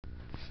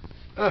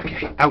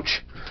Okay,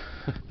 ouch.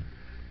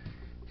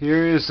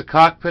 Here is the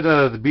cockpit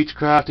of the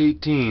Beechcraft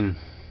 18.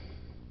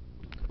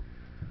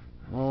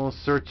 All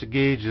sorts of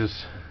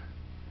gauges.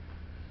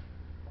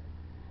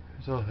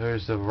 So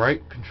there's the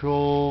right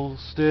control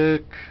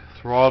stick,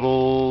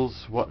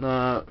 throttles,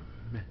 whatnot.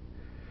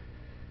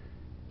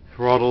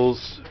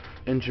 Throttles,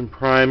 engine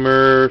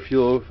primer,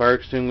 fuel, fire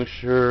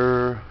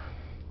extinguisher,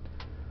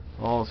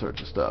 all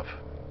sorts of stuff.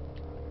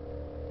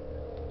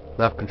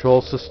 Left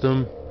control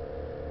system.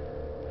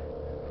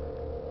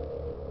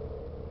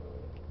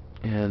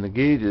 And the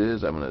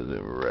gauges, I'm going to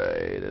zoom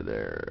right in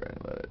there and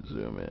let it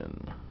zoom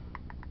in.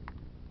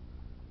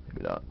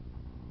 Maybe not.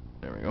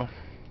 There we go.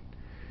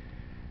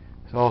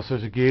 So all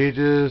sorts of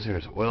gauges.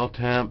 There's oil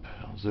temp.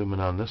 I'll zoom in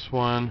on this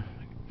one.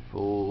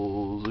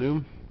 Full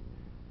zoom.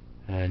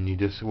 And you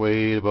just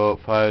wait about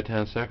 5 to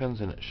 10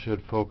 seconds and it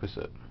should focus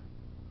it.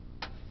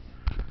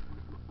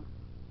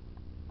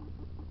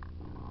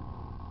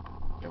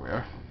 There we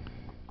are.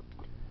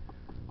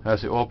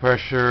 That's the oil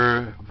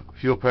pressure,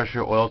 fuel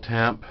pressure, oil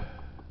temp,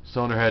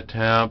 cylinder head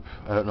temp.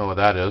 I don't know what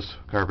that is.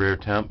 Carburetor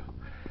temp.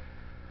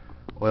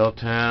 Oil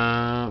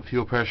temp,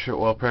 fuel pressure,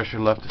 oil pressure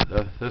left.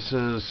 This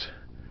is.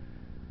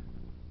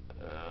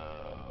 Where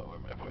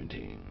am I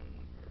pointing?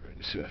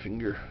 You see my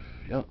finger?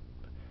 Yep.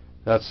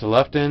 That's the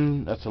left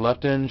end. That's the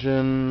left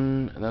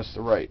engine, and that's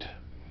the right.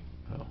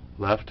 So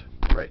left,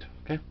 right.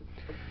 Okay.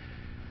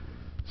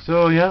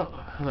 So yeah,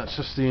 that's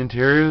just the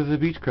interior of the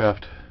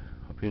Beechcraft.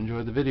 Hope you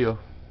enjoyed the video.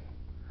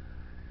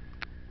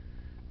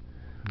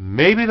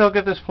 Maybe they'll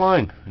get this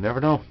flying. You never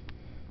know.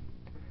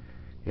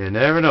 You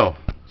never know.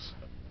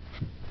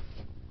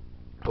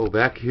 Oh,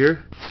 back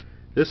here,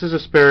 this is a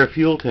spare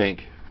fuel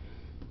tank.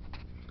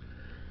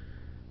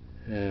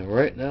 And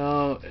right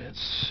now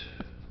it's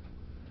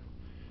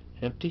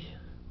empty.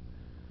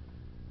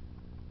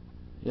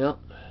 Yeah.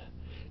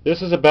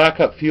 This is a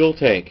backup fuel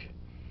tank.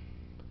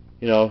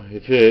 You know,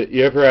 if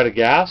you ever out of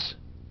gas,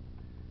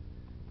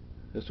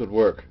 this would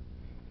work.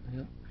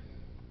 Yeah.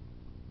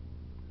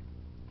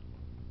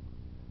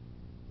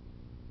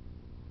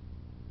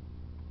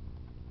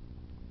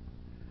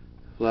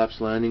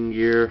 Flaps landing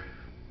gear.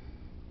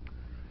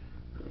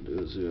 I'll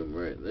do a zoom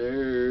right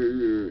there.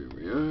 Here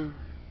we are.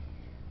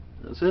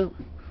 That's it.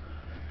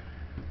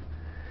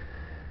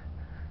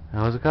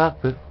 That was a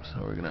cockpit,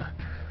 so we're gonna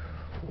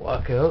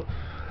walk out.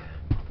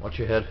 Watch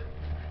your head.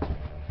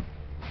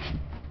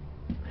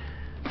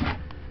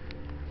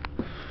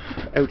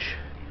 Ouch.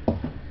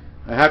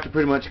 I have to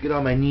pretty much get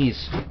on my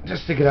knees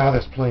just to get out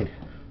of this plane.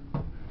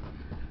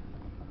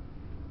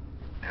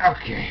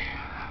 Okay.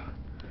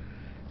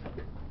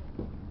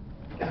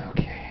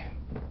 Okay.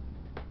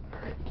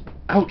 Alright.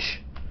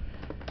 Ouch.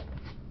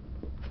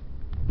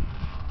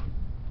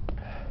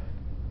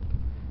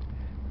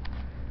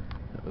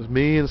 That was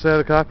me inside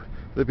the cockpit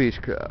of the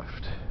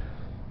Beechcraft.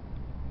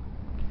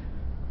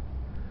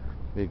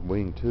 Big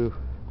wing too.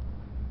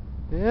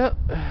 Yeah.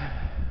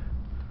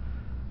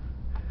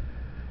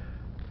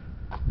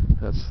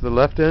 That's the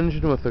left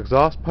engine with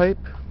exhaust pipe.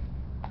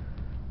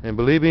 And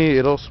believe me,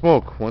 it'll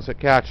smoke once it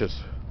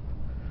catches.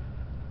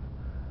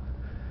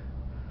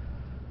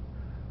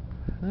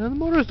 And the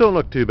motors don't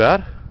look too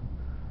bad.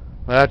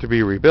 Might have to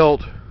be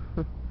rebuilt.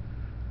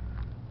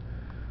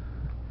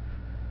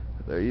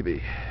 There you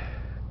be.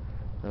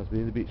 That's me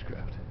in the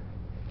Beechcraft.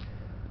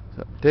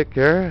 So take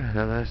care and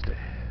have a nice day.